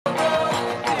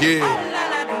Yeah.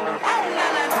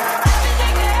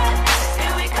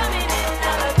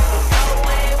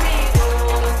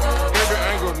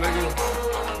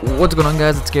 What's going on,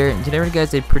 guys? It's Garrett, and today we're going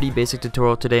to a pretty basic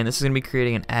tutorial today, and this is going to be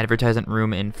creating an advertisement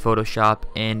room in Photoshop.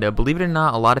 And believe it or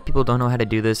not, a lot of people don't know how to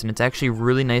do this, and it's actually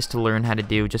really nice to learn how to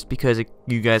do, just because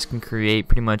you guys can create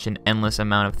pretty much an endless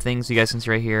amount of things. You guys can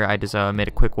see right here, I just made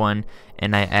a quick one,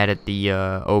 and I added the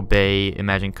Obey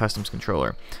Imagine Customs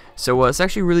controller. So it's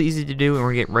actually really easy to do, and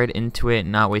we're going to get right into it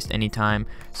and not waste any time.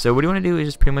 So what you want to do is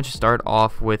just pretty much start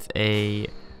off with a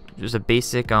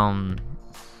basic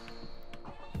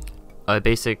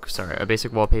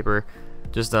wallpaper.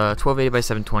 Just 1280 by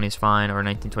 720 is fine, or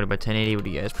 1920 by 1080. What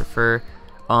do you guys prefer?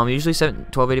 Usually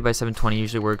 1280 by 720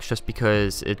 usually works, just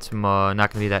because it's not going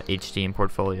to be that HD in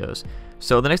portfolios.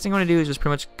 So the next thing you want to do is just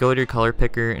pretty much go to your color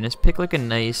picker and just pick like a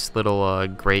nice little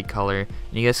gray color,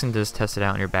 and you guys can just test it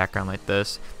out in your background like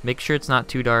this. Make sure it's not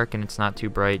too dark and it's not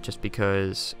too bright, just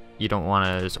because you don't want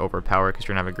to just overpower, because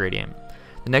you're gonna have a gradient.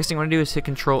 The next thing you want to do is hit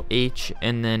Control H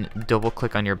and then double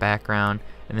click on your background,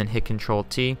 and then hit Control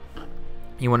T.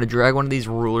 You want to drag one of these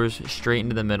rulers straight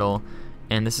into the middle,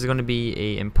 and this is going to be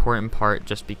a important part,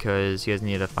 just because you guys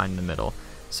need to find the middle.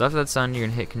 So after that's done, you're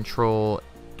going to hit Control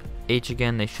H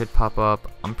again. They should pop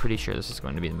up. I'm pretty sure this is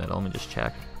going to be the middle. Let me just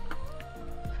check.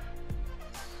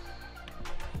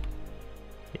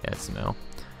 Yeah, it's the middle.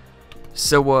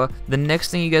 So the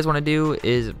next thing you guys want to do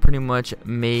is pretty much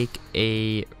make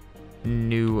a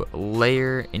new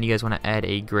layer, and you guys want to add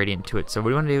a gradient to it. So what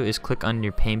you want to do is click on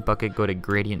your paint bucket, go to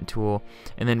gradient tool,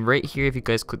 and then right here, if you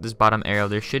guys click this bottom arrow,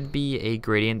 there should be a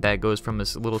gradient that goes from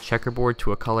this little checkerboard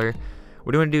to a color.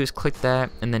 What you want to do is click that,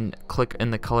 and then click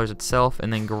in the colors itself,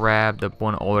 and then grab the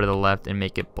one over to the left and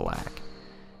make it black.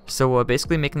 So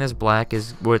basically making this black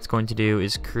is what it's going to do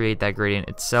is create that gradient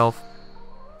itself.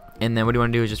 And then what you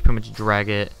want to do is just pretty much drag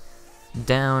it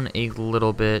down a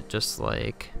little bit, just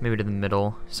like maybe to the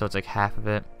middle, so it's like half of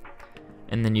it,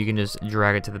 and then you can just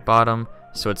drag it to the bottom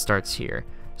so it starts here.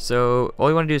 So all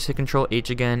you want to do is hit Control H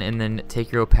again, and then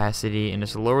take your opacity and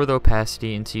just lower the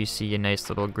opacity until you see a nice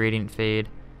little gradient fade,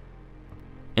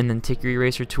 and then take your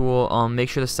eraser tool, make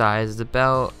sure the size is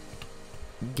about,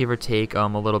 give or take, a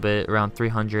little bit, around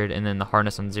 300, and then the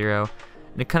hardness on 0,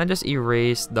 and kind of just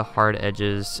erase the hard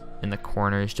edges in the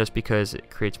corners, just because it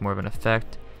creates more of an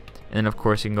effect. And then of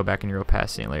course you can go back in your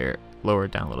opacity and lower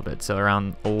it down a little bit. So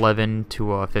around 11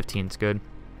 to 15 is good.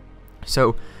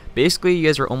 So basically you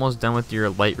guys are almost done with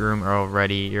your Lightroom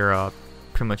already, your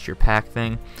pretty much your pack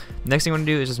thing. The next thing you want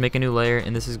to do is just make a new layer,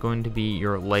 and this is going to be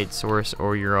your light source,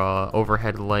 or your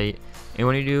overhead light. And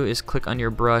what you do is click on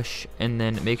your brush, and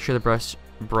then make sure the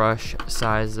brush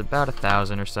size is about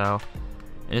 1,000 or so,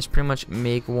 and just pretty much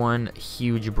make one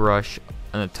huge brush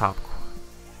on the top corner.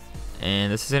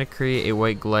 And this is going to create a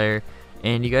white glare,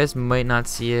 and you guys might not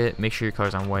see it. Make sure your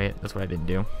color's on white. That's what I didn't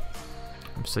do.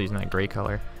 I'm still using that gray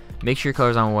color. Make sure your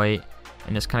color's on white,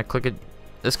 and just kind of click it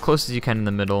as close as you can in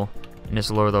the middle, and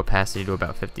just lower the opacity to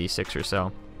about 56 or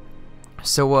so.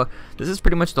 So this is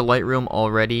pretty much the Lightroom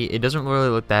already. It doesn't really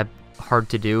look that hard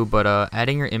to do, but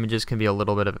adding your images can be a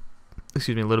little bit of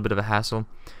a hassle.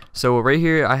 So right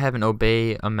here I have an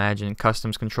Obey Imagine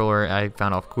Customs controller I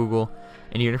found off Google,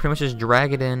 and you're gonna pretty much just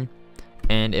drag it in.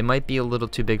 And it might be a little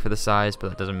too big for the size, but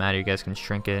that doesn't matter. You guys can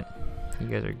shrink it. You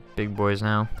guys are big boys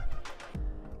now.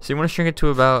 So you want to shrink it to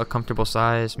about a comfortable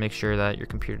size. Make sure that your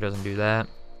computer doesn't do that.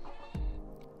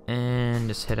 And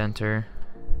just hit enter.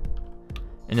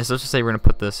 And let's just say we're going to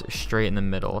put this straight in the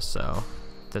middle. So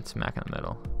that's smack in the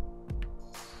middle.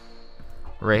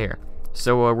 Right here.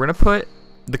 So we're going to put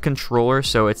the controller,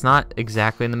 so it's not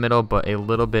exactly in the middle, but a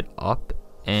little bit up.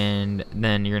 And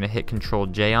then you're going to hit Control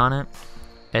J on it.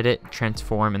 Edit,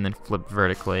 transform, and then flip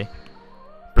vertically.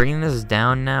 Bringing this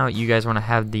down now, you guys want to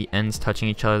have the ends touching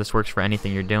each other. This works for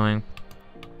anything you're doing.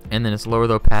 And then just lower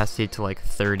the opacity to like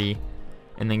 30,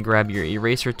 and then grab your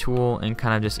eraser tool and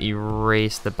kind of just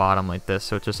erase the bottom like this,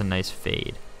 so it's just a nice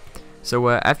fade. So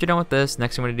after you're done with this,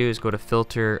 next thing you want to do is go to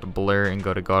Filter, Blur, and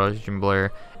go to Gaussian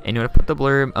Blur, and you want to put the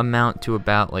blur amount to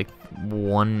about like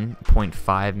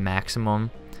 1.5 maximum,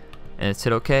 and it's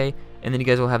hit OK. And then you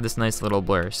guys will have this nice little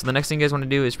blur. So the next thing you guys want to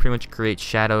do is pretty much create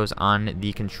shadows on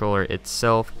the controller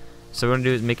itself. So what we're going to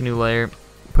do is make a new layer,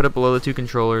 put it below the two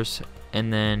controllers,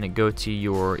 and then go to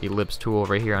your ellipse tool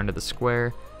right here under the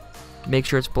square. Make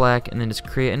sure it's black, and then just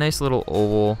create a nice little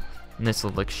oval, a nice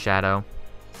little like shadow.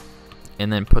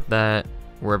 And then put that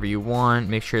wherever you want.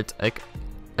 Make sure it's like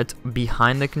it's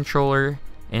behind the controller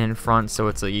and in front, so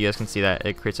it's like you guys can see that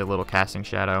it creates a little casting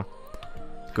shadow.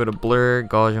 Go to Blur,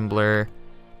 Gaussian Blur,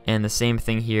 And the same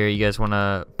thing here, you guys want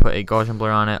to put a Gaussian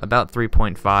blur on it, about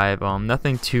 3.5,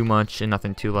 nothing too much and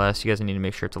nothing too less. You guys need to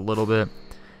make sure it's a little bit.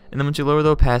 And then once you lower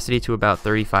the opacity to about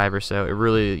 35 or so, it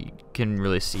really can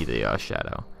really see the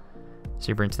shadow. So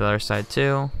you bring it to the other side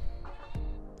too.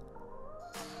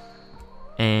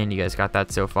 And you guys got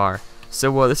that so far.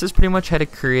 So this is pretty much how to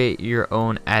create your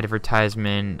own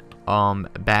advertisement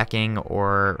backing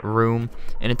or room,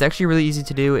 and it's actually really easy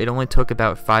to do. It only took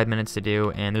about 5 minutes to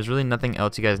do, and there's really nothing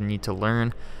else you guys need to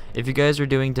learn. If you guys are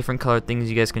doing different colored things,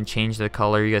 you guys can change the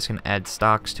color, you guys can add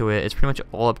stocks to it. It's pretty much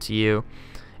all up to you.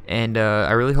 And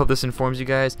I really hope this informs you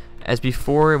guys. As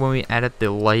before, when we added the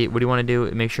light, what do you want to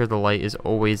do? Make sure the light is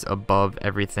always above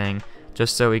everything,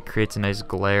 just so it creates a nice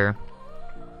glare.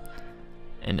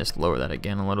 And just lower that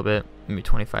again a little bit, maybe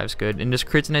 25 is good, and just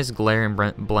creates a nice glare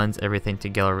and blends everything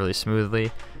together really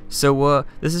smoothly. So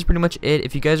this is pretty much it.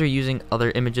 If you guys are using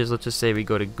other images, let's just say we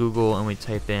go to Google and we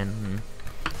type in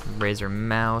Razer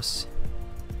mouse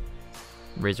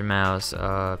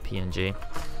PNG.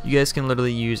 You guys can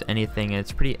literally use anything, and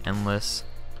it's pretty endless.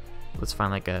 Let's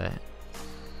find like a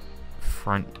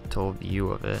frontal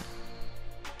view of it.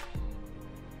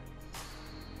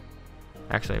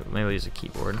 Actually, maybe we'll use a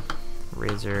keyboard.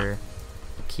 Razer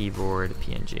keyboard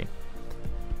PNG.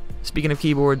 Speaking of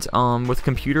keyboards, with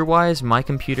computer wise, my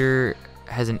computer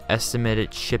has an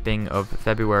estimated shipping of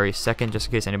February 2nd, just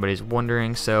in case anybody's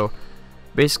wondering. So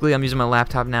basically I'm using my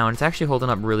laptop now, and it's actually holding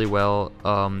up really well,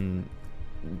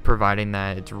 providing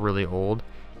that it's really old.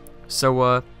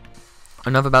 So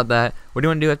enough about that. What do you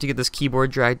want to do after you get this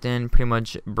keyboard dragged in? Pretty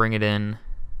much bring it in,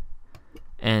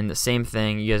 and the same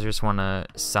thing, you guys just want to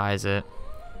size it.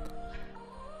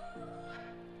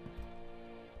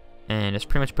 And just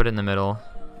pretty much put it in the middle.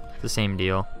 It's the same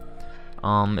deal.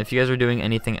 If you guys are doing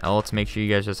anything else, make sure you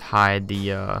guys just hide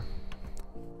the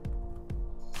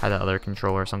other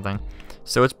controller or something.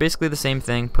 So it's basically the same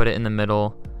thing. Put it in the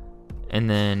middle, and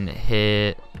then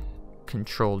hit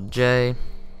Control J,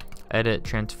 edit,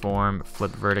 transform,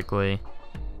 flip vertically,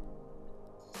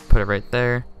 put it right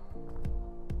there,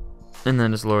 and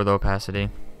then just lower the opacity.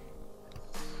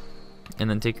 And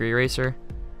then take your eraser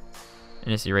and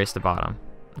just erase the bottom.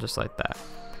 Just like that.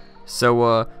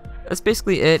 So that's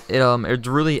basically it. It's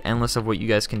really endless of what you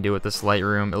guys can do with this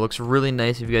Lightroom. It looks really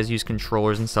nice if you guys use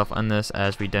controllers and stuff on this,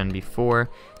 as we done before,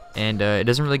 and it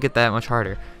doesn't really get that much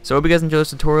harder. So I hope you guys enjoyed this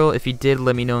tutorial. If you did,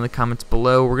 let me know in the comments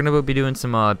below. We're gonna be doing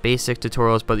some basic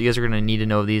tutorials, but you guys are gonna need to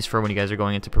know these for when you guys are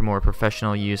going into more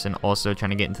professional use, and also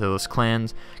trying to get into those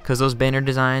clans, because those banner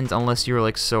designs, unless you were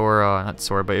like not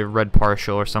Sora, but Red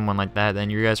Partial or someone like that, then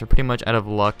you guys are pretty much out of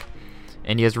luck.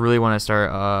 And you guys really want to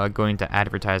start going to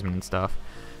advertisement and stuff.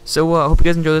 So I hope you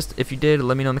guys enjoyed this. If you did,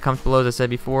 let me know in the comments below, as I said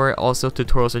before. Also,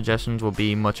 tutorial suggestions will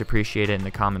be much appreciated in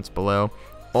the comments below.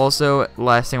 Also,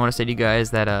 last thing I want to say to you guys,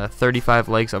 that 35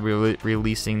 likes, I'll be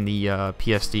releasing the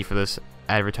PSD for this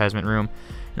advertisement room.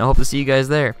 And I hope to see you guys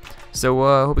there. So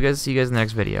I hope you guys see you guys in the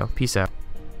next video. Peace out.